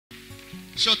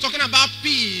So talking about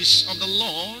peace of the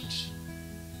Lord,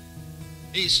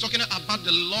 he's talking about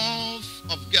the love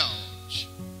of God.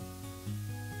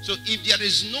 So if there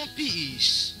is no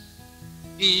peace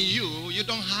in you, you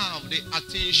don't have the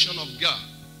attention of God.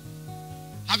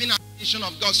 Having attention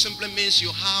of God simply means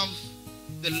you have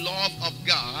the love of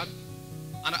God.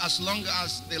 And as long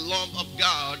as the love of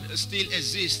God still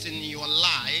exists in your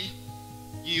life,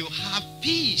 you have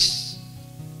peace.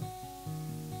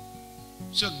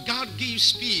 So God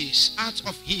gives peace out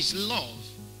of his love.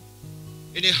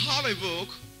 In the Holy Book,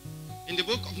 in the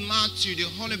book of Matthew, the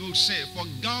Holy Book says, for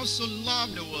God so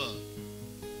loved the world.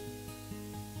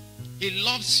 He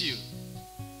loves you.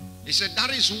 He said that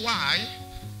is why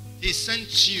he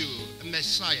sent you a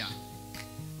Messiah.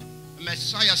 A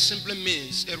Messiah simply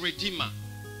means a redeemer.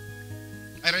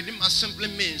 A redeemer simply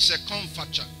means a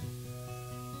comforter.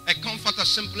 A comforter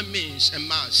simply means a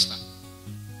master.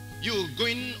 You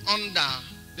going under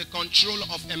the control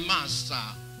of a master,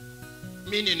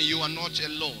 meaning you are not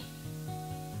alone.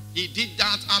 He did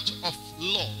that out of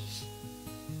love.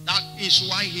 That is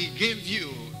why he gave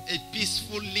you a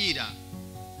peaceful leader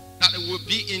that will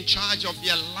be in charge of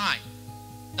your life,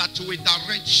 that will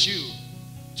direct you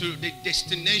to the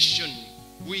destination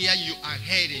where you are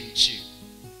heading to.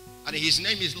 And his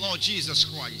name is Lord Jesus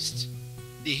Christ.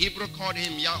 The Hebrew called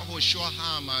him Yahushua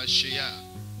HaMashiach.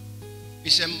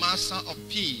 He's a master of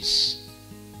peace.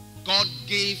 God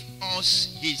gave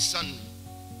us his son.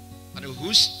 And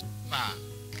whosoever,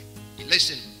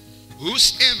 listen,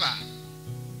 whosoever,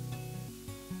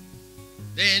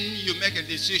 then you make a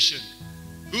decision.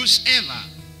 Whosoever.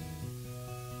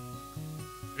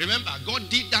 Remember, God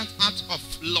did that out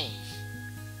of love.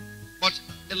 But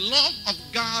the love of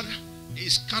God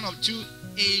is kind of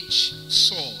two-edged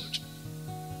sword.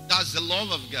 That's the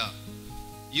love of God.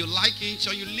 You like it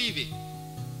or you leave it.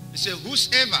 He said,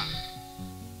 whosoever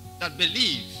that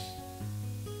believe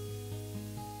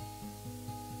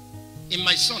in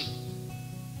my son,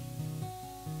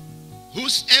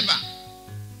 whosoever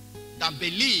that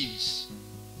believes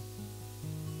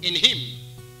in him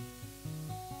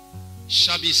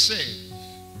shall be saved.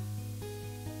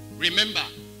 Remember,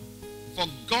 for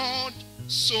God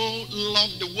so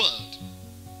loved the world,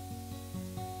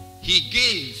 he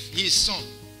gave his son.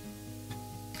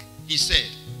 He said,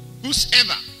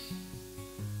 whosoever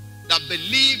that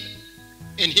believe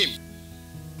in him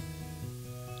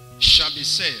shall be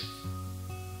saved.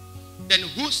 Then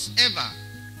whosoever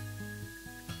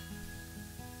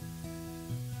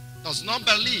does not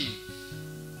believe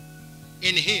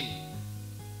in him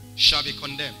shall be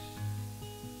condemned.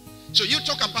 So you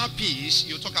talk about peace,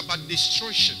 you talk about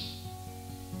destruction.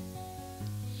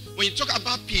 When you talk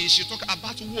about peace, you talk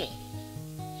about war.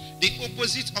 The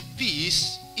opposite of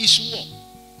peace is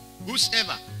war.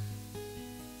 Whosoever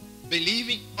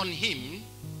believing on him,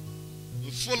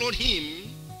 followed him,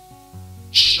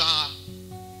 shall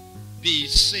be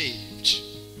saved.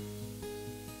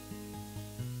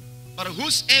 But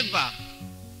whosoever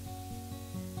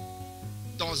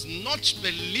does not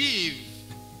believe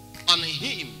on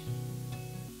him,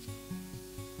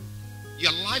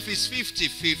 your life is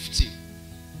 50-50.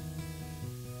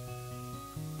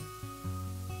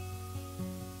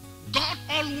 God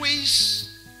always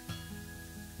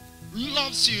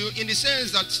loves you in the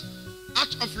sense that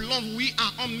out of love we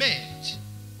are all made.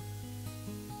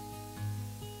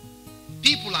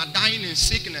 People are dying in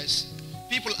sickness.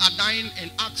 People are dying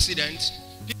in accidents.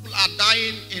 People are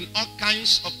dying in all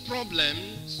kinds of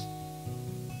problems.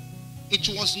 It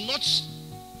was not,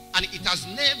 and it has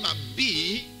never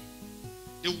been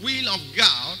the will of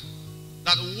God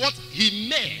that what he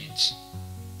made,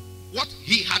 what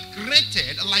he had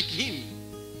created like him.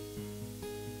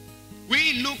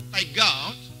 We look like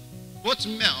God, both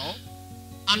male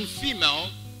and female.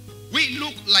 We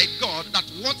look like God, that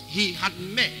what he had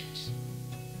made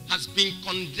has been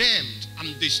condemned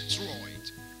and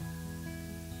destroyed.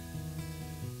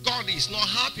 God is not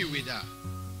happy with that.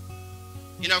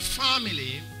 In a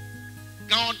family,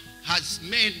 God has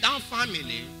made that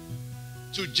family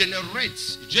to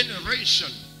generate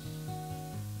generation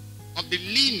of the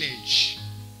lineage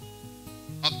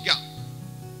of God.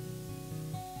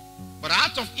 But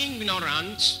out of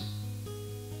ignorance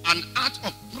and out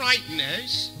of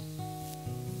prideness,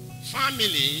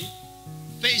 family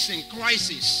facing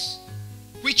crisis,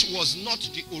 which was not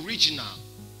the original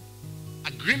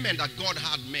agreement that God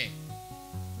had made.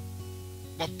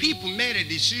 But people made a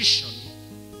decision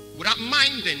without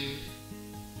minding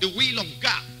the will of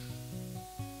God.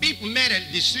 People made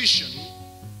a decision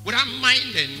without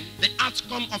minding the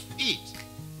outcome of it.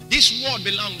 This world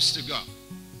belongs to God.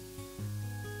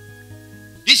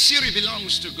 This city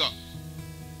belongs to God.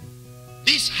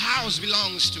 This house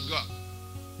belongs to God.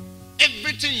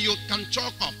 Everything you can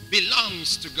talk of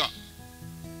belongs to God.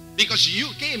 Because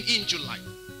you came into life.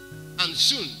 And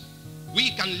soon, we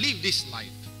can live this life.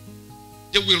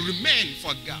 They will remain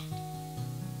for God.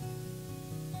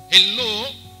 Hello?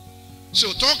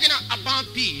 So talking about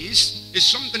peace is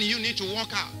something you need to work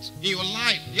out in your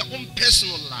life, your own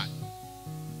personal life.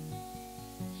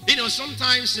 You know,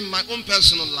 sometimes in my own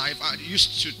personal life, I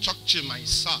used to talk to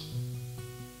myself.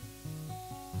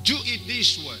 Do it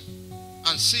this way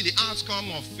and see the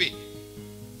outcome of faith.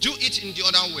 Do it in the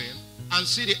other way and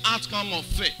see the outcome of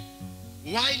faith.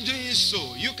 Why doing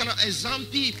so? You can examine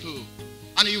people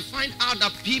and you find out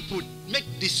that people make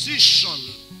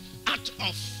decisions out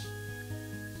of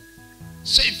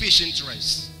selfish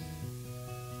interest.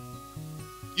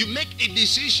 You make a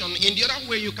decision in the other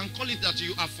way, you can call it that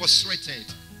you are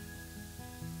frustrated.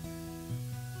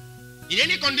 In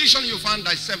any condition you find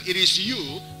yourself, it is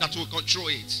you that will control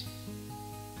it.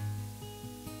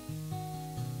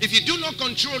 If you do not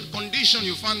control the condition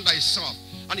you find yourself,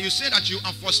 and you say that you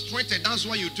are frustrated, that's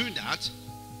why you do that,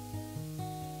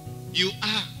 you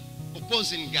are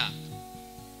opposing God.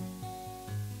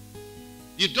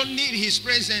 You don't need his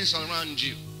presence around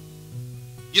you.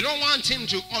 You don't want him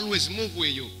to always move with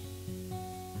you.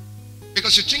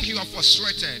 Because you think you are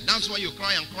frustrated. That's why you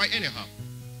cry and cry anyhow.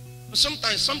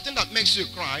 Sometimes something that makes you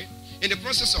cry, in the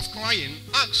process of crying,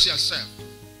 ask yourself,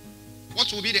 what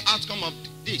will be the outcome of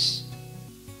this?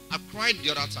 I cried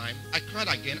the other time. I cried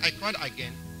again. I cried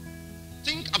again.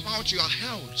 Think about your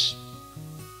health.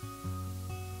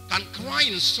 Can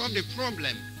crying solve the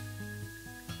problem?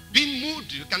 Being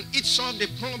moody, can it solve the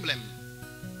problem?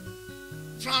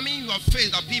 Framing your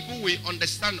faith that people will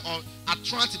understand or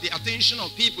attract the attention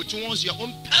of people towards your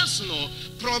own personal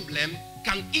problem,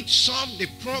 can it solve the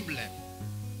problem?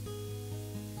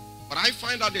 But I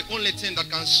find out the only thing that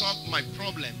can solve my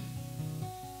problem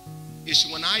is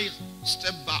when I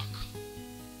step back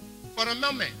for a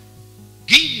moment.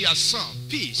 Give yourself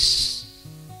peace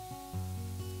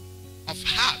of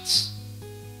heart.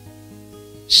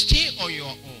 Stay on your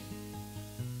own.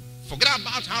 Forget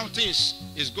about how things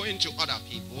is going to other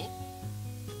people.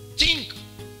 Think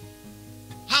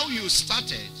how you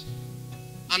started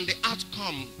and the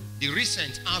outcome, the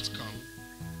recent outcome.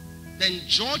 Then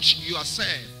judge yourself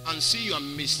and see your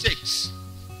mistakes.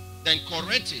 Then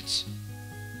correct it.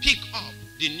 Pick up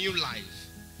the new life.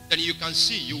 Then you can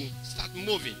see you start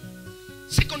moving.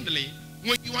 Secondly,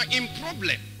 when you are in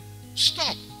problem,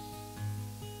 stop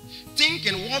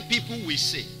thinking what people will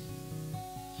say.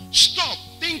 Stop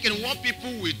thinking what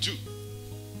people will do.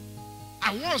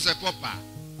 I was a pauper.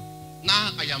 Now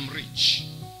I am rich.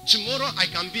 Tomorrow I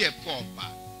can be a pauper.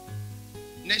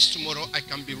 Next tomorrow I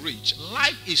can be rich.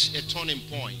 Life is a turning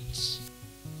point.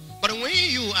 But when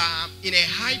you are in a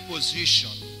high position,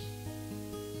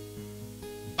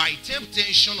 by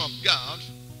temptation of God,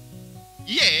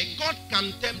 yeah, God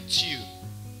can tempt you.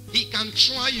 He can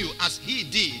try you as he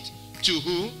did to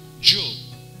who? Job.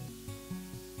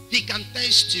 He can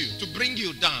test you to bring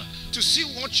you down, to see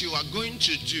what you are going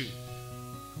to do.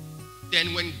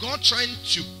 Then when God trying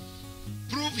to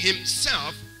prove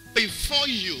himself before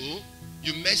you,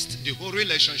 you messed the whole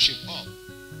relationship up.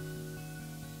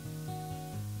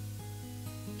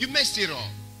 You messed it up.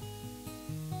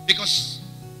 Because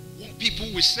what people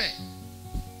will say,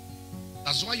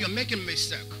 that's why you're making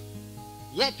mistake.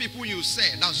 What people you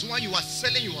say, that's why you are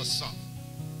selling yourself.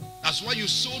 That's why you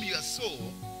sold your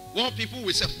soul. What people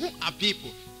will say, who are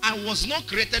people? I was not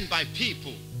created by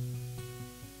people.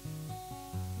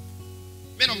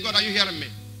 Men of God, are you hearing me?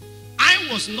 I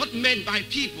was not made by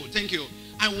people. Thank you.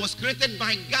 I was created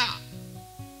by God.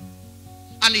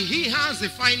 And he has the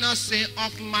final say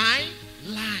of my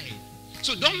life.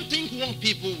 So don't think what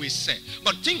people will say,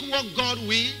 but think what God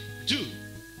will do.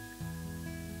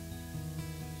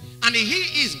 And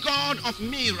he is God of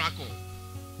miracle.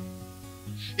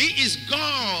 He is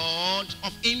God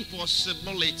of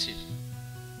impossibility.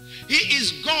 He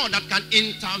is God that can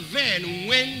intervene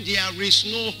when there is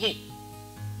no hope.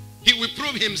 He will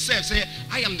prove himself, say,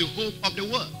 I am the hope of the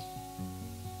world.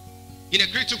 In a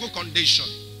critical condition,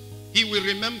 he will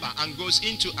remember and goes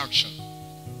into action.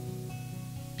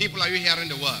 People, are you hearing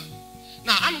the word?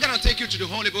 Now, I'm going to take you to the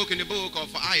Holy Book in the book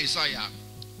of Isaiah,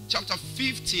 chapter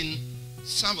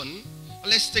 15:7.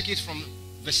 Let's take it from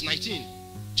verse 19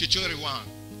 to 21.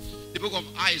 The book of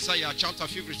Isaiah, chapter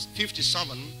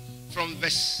 57, from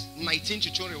verse 19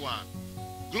 to 21.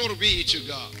 Glory be to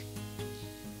God.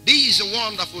 This is a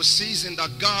wonderful season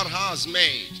that God has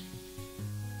made.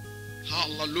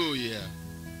 Hallelujah.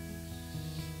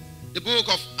 The book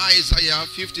of Isaiah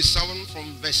 57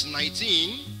 from verse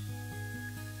 19.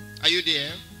 Are you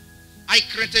there? I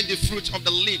created the fruit of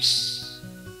the lips.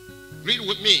 Read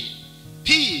with me.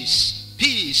 Peace,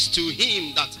 peace to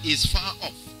him that is far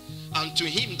off, and to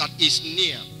him that is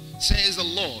near, says the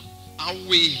Lord, I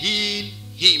will heal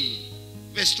him.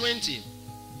 Verse 20.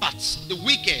 But the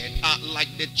wicked are like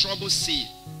the troubled sea,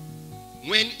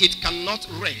 when it cannot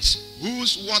rest,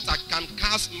 whose water can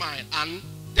cast mire and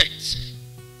death.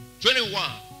 21.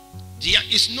 There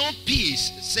is no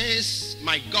peace, says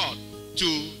my God,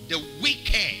 to the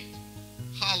wicked.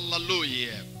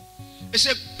 Hallelujah. It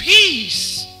said,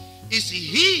 peace is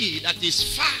he that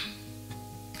is far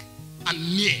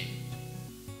and near,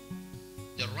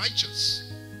 the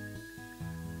righteous.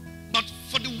 But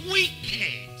for the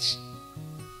wicked,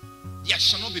 there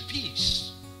shall not be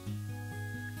peace.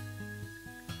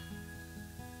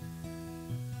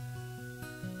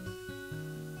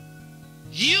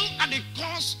 You are the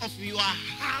cause of your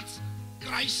heart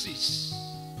crisis.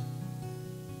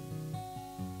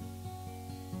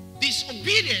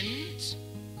 Disobedience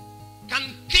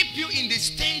can keep you in the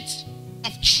state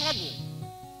of trouble.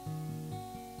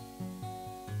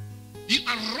 You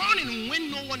are running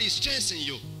when no one is chasing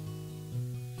you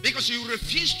because you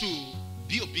refuse to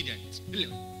be obedient.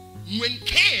 When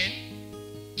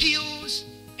Cain kills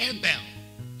Abel,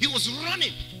 he was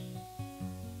running.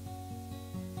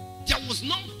 There was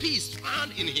no peace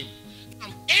found in him.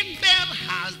 And Abel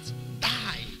has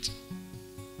died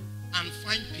and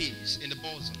find peace in the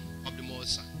bosom of the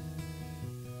Most High.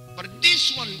 But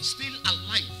this one is still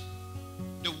alive.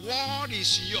 The world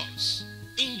is yours.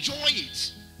 Enjoy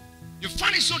it. You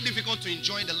find it so difficult to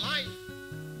enjoy the life.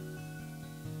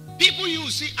 People you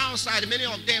see outside, many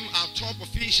of them are top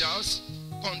officials,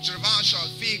 controversial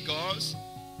figures,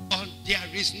 but there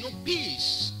is no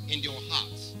peace in your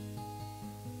heart.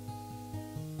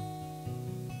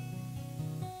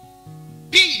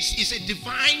 Peace is a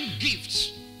divine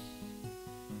gift.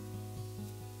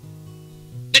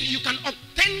 Then you can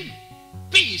obtain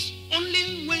peace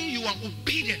only when you are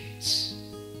obedient.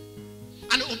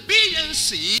 And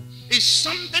obedience is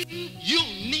something you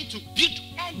need to build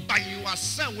up by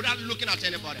yourself without looking at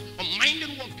anybody or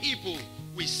minding what people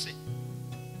will say.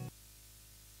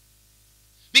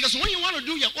 Because when you want to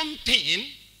do your own thing,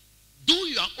 do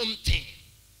your own thing.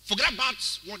 Forget about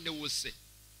what they will say.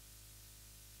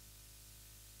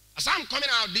 As I'm coming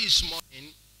out this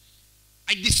morning,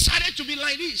 I decided to be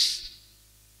like this.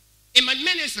 In my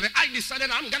ministry, I decided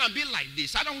I'm going to be like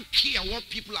this. I don't care what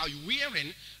people are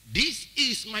wearing. This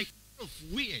is my kind of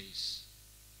wears.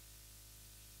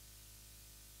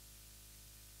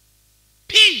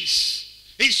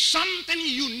 Peace is something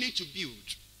you need to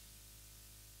build.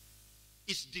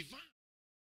 It's divine.